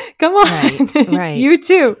 Right. You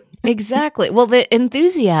too. Exactly. Well, the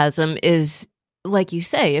enthusiasm is, like you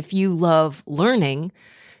say, if you love learning,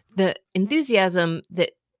 the enthusiasm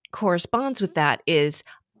that corresponds with that is,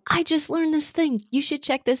 I just learned this thing. You should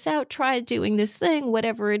check this out. Try doing this thing,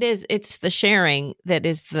 whatever it is. It's the sharing that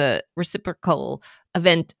is the reciprocal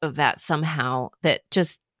event of that somehow that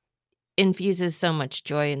just infuses so much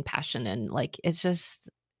joy and passion, and like it's just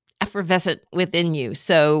effervescent within you.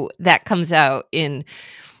 So that comes out in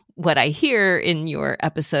what I hear in your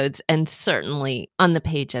episodes, and certainly on the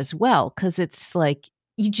page as well, because it's like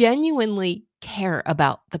you genuinely care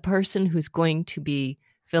about the person who's going to be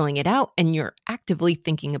filling it out, and you're actively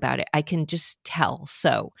thinking about it. I can just tell.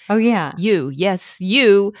 So Oh, yeah.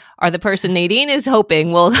 you are the person Nadine is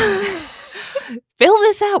hoping will fill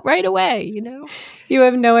this out right away, you know? You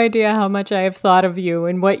have no idea how much I have thought of you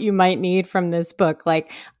and what you might need from this book.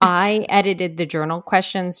 Like, I edited the journal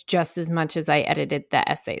questions just as much as I edited the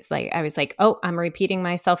essays. Like, I was like, oh, I'm repeating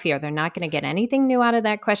myself here. They're not going to get anything new out of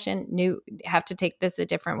that question. Have to take this a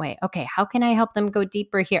different way. Okay, how can I help them go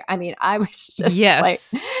deeper here? I mean, I was just like,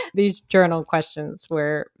 these journal questions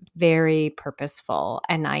were very purposeful.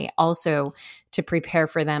 And I also, to prepare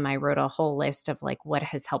for them, I wrote a whole list of like what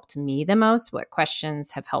has helped me the most, what questions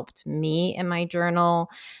have helped me in my journal.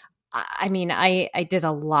 I mean, I did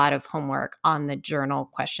a lot of homework on the journal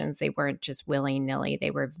questions. They weren't just willy-nilly.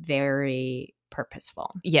 They were very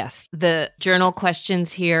purposeful. Yes. The journal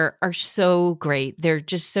questions here are so great. They're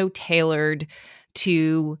just so tailored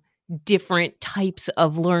to different types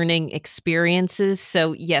of learning experiences.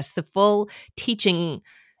 So yes, the full teaching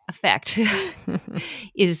effect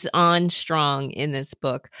is on strong in this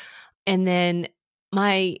book. And then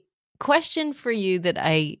my question for you that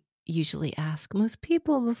I usually ask most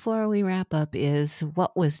people before we wrap up is,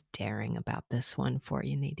 what was daring about this one for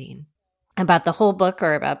you, Nadine? About the whole book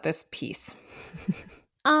or about this piece?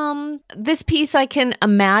 This piece I can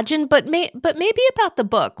imagine, but maybe about the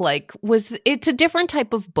book. Like, it's a different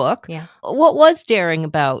type of book. Yeah. What was daring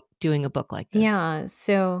about doing a book like this? Yeah.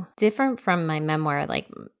 So different from my memoir. Like,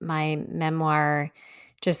 my memoir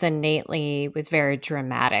just innately was very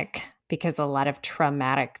dramatic because a lot of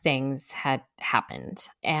traumatic things had happened.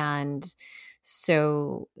 And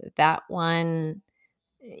so that one,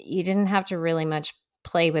 you didn't have to really much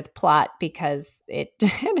play with plot because it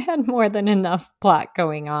had more than enough plot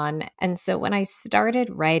going on. And so when I started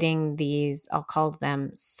writing these, I'll call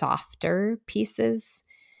them softer pieces,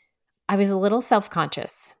 I was a little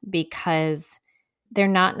self-conscious because they're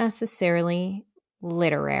not necessarily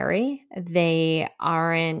literary. They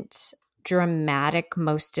aren't dramatic,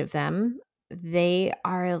 most of them. They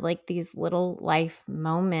are like these little life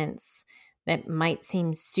moments that might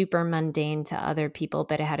seem super mundane to other people,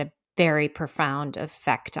 but it had a very profound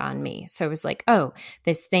effect on me. So it was like, oh,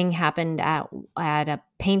 this thing happened at a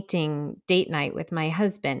painting date night with my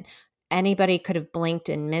husband. Anybody could have blinked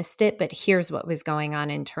and missed it, but here's what was going on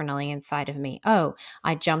internally inside of me. Oh,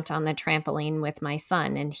 I jumped on the trampoline with my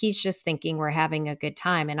son, and he's just thinking we're having a good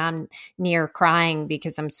time, and I'm near crying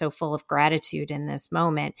because I'm so full of gratitude in this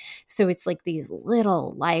moment. So it's like these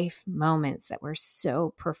little life moments that were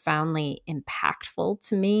so profoundly impactful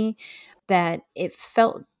to me that it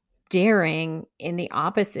felt daring in the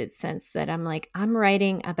opposite sense, that I'm like, I'm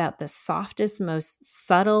writing about the softest, most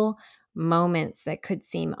subtle moments that could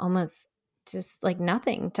seem almost just like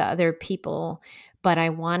nothing to other people, but I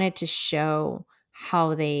wanted to show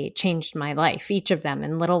how they changed my life, each of them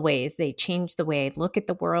in little ways. They changed the way I look at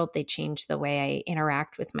the world. They changed the way I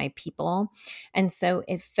interact with my people. And so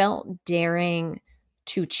it felt daring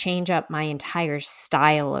to change up my entire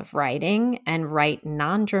style of writing and write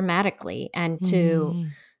non-dramatically, and to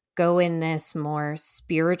go in this more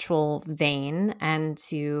spiritual vein, and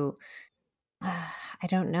to I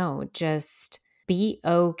don't know, just be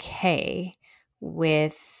okay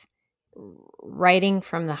with writing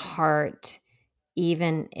from the heart,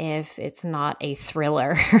 even if it's not a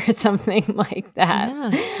thriller or something like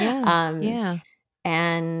that. Yeah.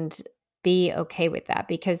 And be okay with that,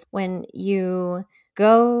 because when you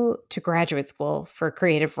go to graduate school for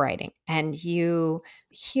creative writing and you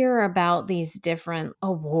hear about these different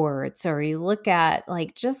awards, or you look at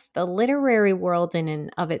like just the literary world in and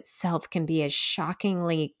of itself can be a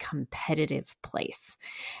shockingly competitive place.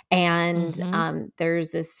 And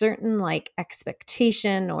there's a certain like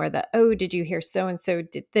expectation, or the, oh, did you hear so-and-so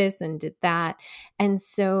did this and did that? And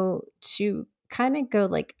so to kind of go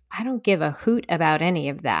like, I don't give a hoot about any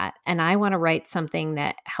of that. And I want to write something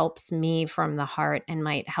that helps me from the heart and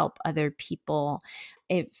might help other people.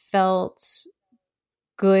 It felt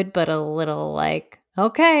good, but a little like,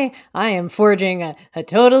 okay, I am forging a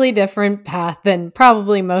totally different path than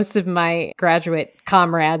probably most of my graduate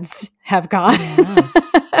comrades have gone.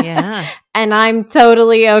 Yeah. And I'm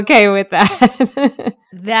totally okay with that.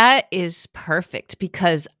 That is perfect,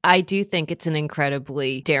 because I do think it's an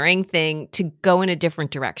incredibly daring thing to go in a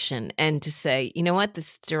different direction and to say, you know what,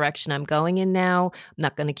 this direction I'm going in now, I'm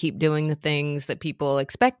not going to keep doing the things that people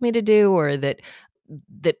expect me to do, or that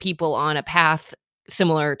people on a path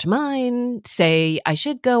similar to mine say I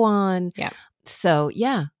should go on. Yeah. So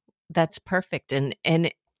yeah, that's perfect. And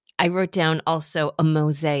I wrote down also a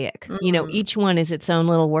mosaic. You know, each one is its own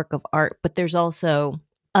little work of art, but there's also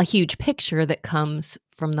a huge picture that comes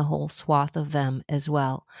from the whole swath of them as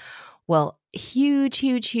well. Well,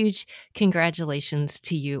 huge congratulations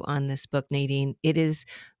to you on this book, Nadine. It is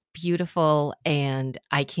beautiful, and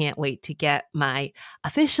I can't wait to get my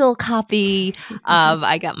official copy.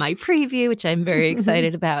 I got my preview, which I'm very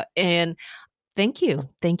excited about. And thank you.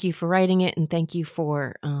 Thank you for writing it, and thank you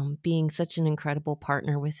for being such an incredible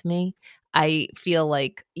partner with me. I feel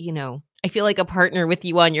like a partner with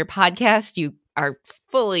you on your podcast. You are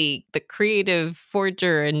fully the creative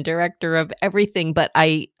forger and director of everything, but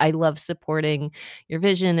I love supporting your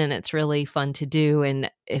vision, and it's really fun to do. And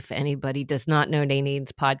if anybody does not know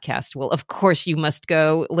Nadine's podcast, well, of course you must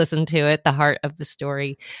go listen to it. The Heart of the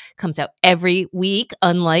Story comes out every week,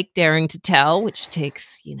 unlike Daring to Tell, which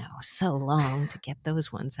takes, so long to get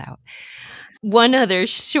those ones out. One other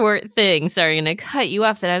short thing, sorry, I'm going to cut you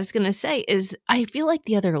off, that I was going to say is I feel like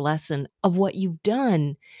the other lesson of what you've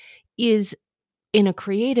done is, in a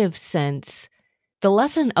creative sense, the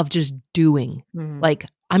lesson of just doing. Like,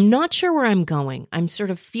 I'm not sure where I'm going. I'm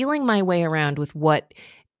sort of feeling my way around with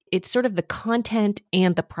it's sort of the content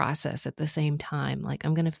and the process at the same time. Like,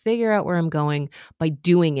 I'm going to figure out where I'm going by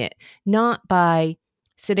doing it, not by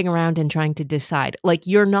sitting around and trying to decide. Like,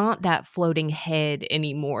 you're not that floating head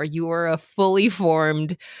anymore. You are a fully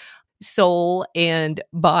formed soul and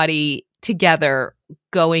body together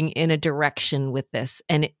going in a direction with this.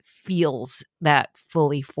 And it feels that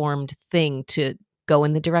fully formed thing to go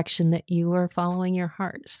in the direction that you are following your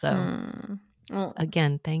heart. So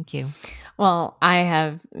again, thank you. Well, I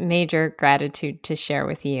have major gratitude to share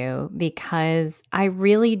with you, because I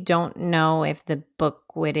really don't know if the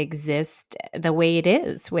book would exist the way it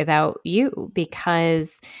is without you,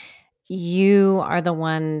 because you are the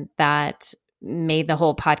one that made the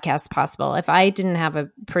whole podcast possible. If I didn't have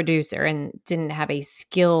a producer and didn't have a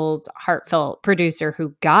skilled, heartfelt producer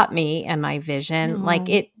who got me and my vision,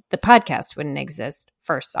 the podcast wouldn't exist,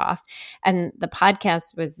 first off. And the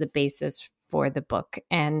podcast was the basis for the book.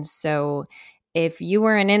 And so if you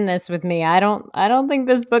weren't in this with me, I don't think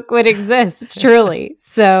this book would exist, truly.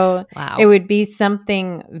 So Wow. It would be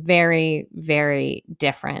something very, very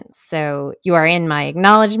different. So you are in my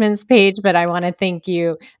acknowledgements page, but I want to thank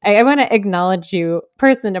you. I want to acknowledge you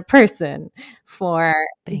person to person for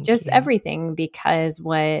just everything, because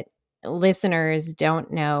what listeners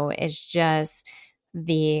don't know is just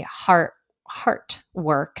the heart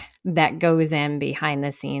work that goes in behind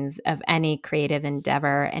the scenes of any creative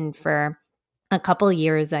endeavor. And for a couple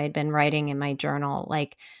years, I had been writing in my journal,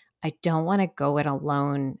 like, I don't want to go it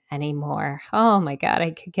alone anymore. Oh my God,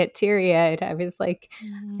 I could get teary-eyed. I was like,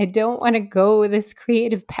 I don't want to go this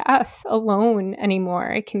creative path alone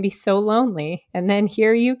anymore. It can be so lonely. And then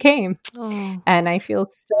here you came. And I feel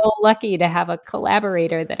so lucky to have a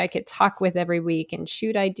collaborator that I could talk with every week and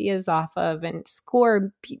shoot ideas off of and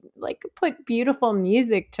score, put beautiful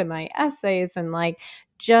music to my essays, and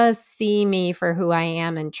just see me for who I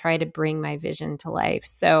am and try to bring my vision to life.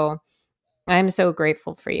 So I'm so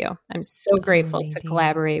grateful for you. I'm so grateful to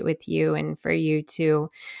collaborate with you and for you to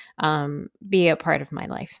be a part of my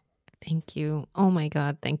life. Thank you. Oh my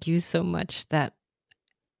God. Thank you so much. That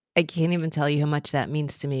I can't even tell you how much that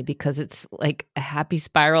means to me, because it's like a happy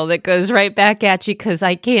spiral that goes right back at you, because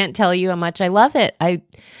I can't tell you how much I love it. I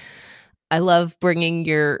love bringing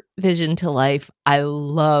your vision to life. I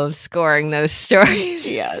love scoring those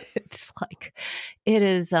stories. Yes. It's like, it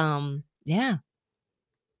is, yeah.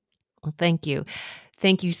 Well, thank you.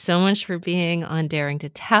 Thank you so much for being on Daring to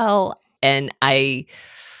Tell. And I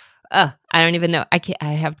don't even know.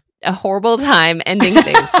 I have a horrible time ending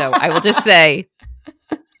things. So I will just say,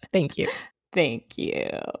 thank you. Thank you.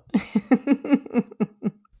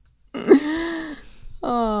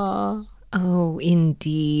 Oh,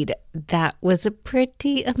 indeed. That was a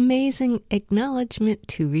pretty amazing acknowledgement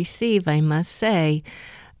to receive, I must say.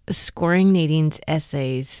 Scoring Nadine's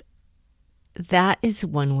essays, that is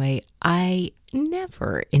one way I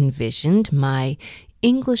never envisioned my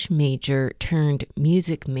English major turned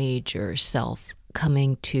music major self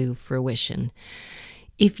coming to fruition.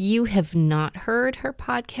 If you have not heard her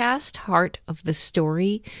podcast, Heart of the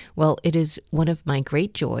Story, well, it is one of my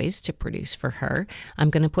great joys to produce for her.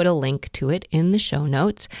 I'm going to put a link to it in the show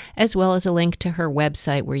notes, as well as a link to her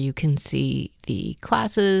website where you can see the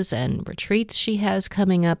classes and retreats she has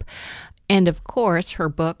coming up. And of course, her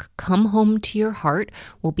book, Come Home to Your Heart,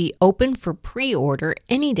 will be open for pre-order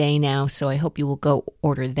any day now, so I hope you will go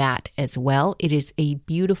order that as well. It is a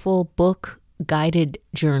beautiful book guided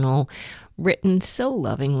journal written so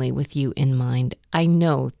lovingly with you in mind. I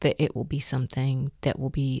know that it will be something that will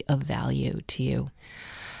be of value to you.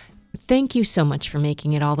 Thank you so much for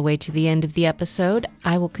making it all the way to the end of the episode.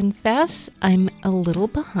 I will confess I'm a little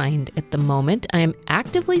behind at the moment. I am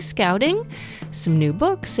actively scouting some new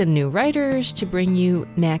books and new writers to bring you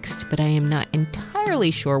next, but I am not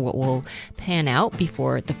entirely sure what will pan out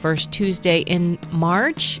before the first Tuesday in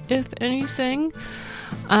March, if anything.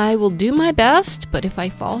 I will do my best, but if I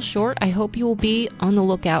fall short, I hope you will be on the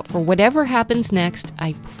lookout for whatever happens next.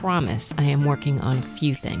 I promise I am working on a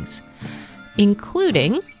few things,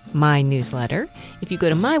 including my newsletter. If you go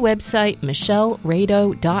to my website,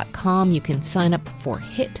 michellerado.com, you can sign up for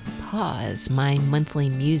Hit Pause, my monthly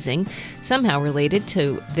musing, somehow related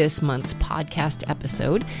to this month's podcast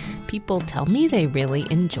episode. People tell me they really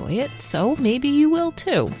enjoy it, so maybe you will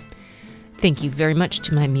too. Thank you very much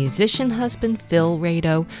to my musician husband, Phil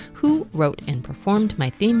Rado, who wrote and performed my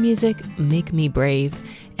theme music, Make Me Brave.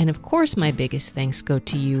 And of course, my biggest thanks go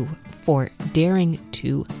to you for daring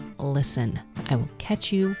to listen. I will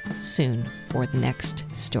catch you soon for the next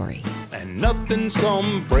story. And nothing's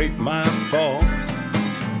gonna break my fall.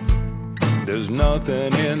 There's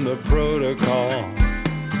nothing in the protocol.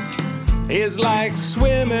 It's like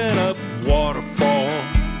swimming up waterfall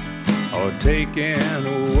or taking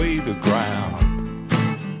away the ground.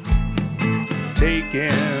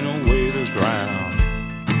 Taking away the ground.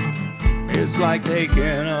 It's like taking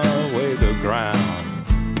away the ground.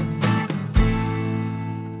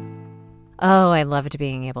 Oh, I loved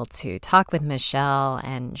being able to talk with Michelle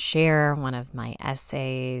and share one of my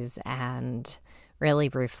essays and really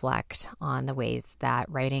reflect on the ways that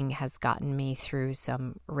writing has gotten me through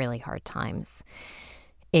some really hard times.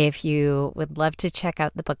 If you would love to check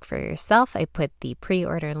out the book for yourself, I put the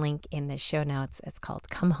pre-order link in the show notes. It's called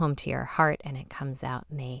Come Home to Your Heart, and it comes out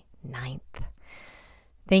May 9th.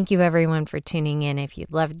 Thank you, everyone, for tuning in. If you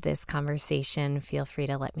loved this conversation, feel free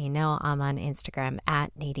to let me know. I'm on Instagram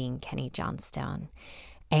at Nadine Kenny Johnstone.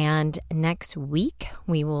 And next week,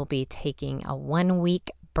 we will be taking a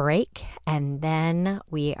 1-week break, and then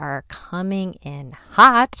we are coming in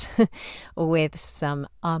hot with some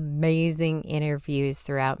amazing interviews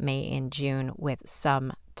throughout May and June with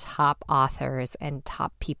some top authors and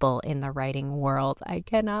top people in the writing world. I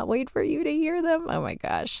cannot wait for you to hear them. Oh my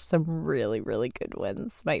gosh, some really, really good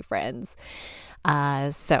ones, my friends.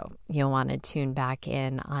 So you'll want to tune back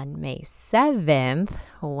in on May 7th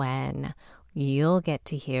when you'll get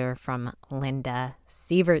to hear from Linda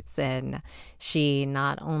Sievertson. She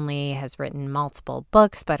not only has written multiple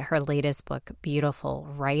books, but her latest book, Beautiful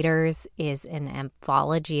Writers, is an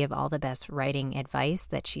anthology of all the best writing advice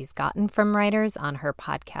that she's gotten from writers on her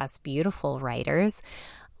podcast, Beautiful Writers,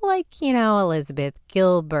 like, Elizabeth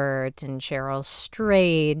Gilbert and Cheryl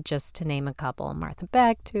Strayed, just to name a couple, Martha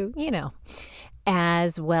Beck too,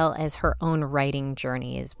 as well as her own writing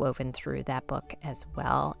journey is woven through that book as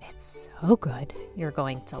well. It's so good. You're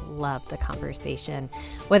going to love the conversation.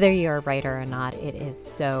 Whether you're a writer or not, it is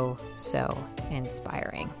so, so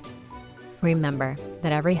inspiring. Remember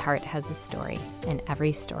that every heart has a story, and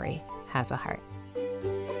every story has a heart.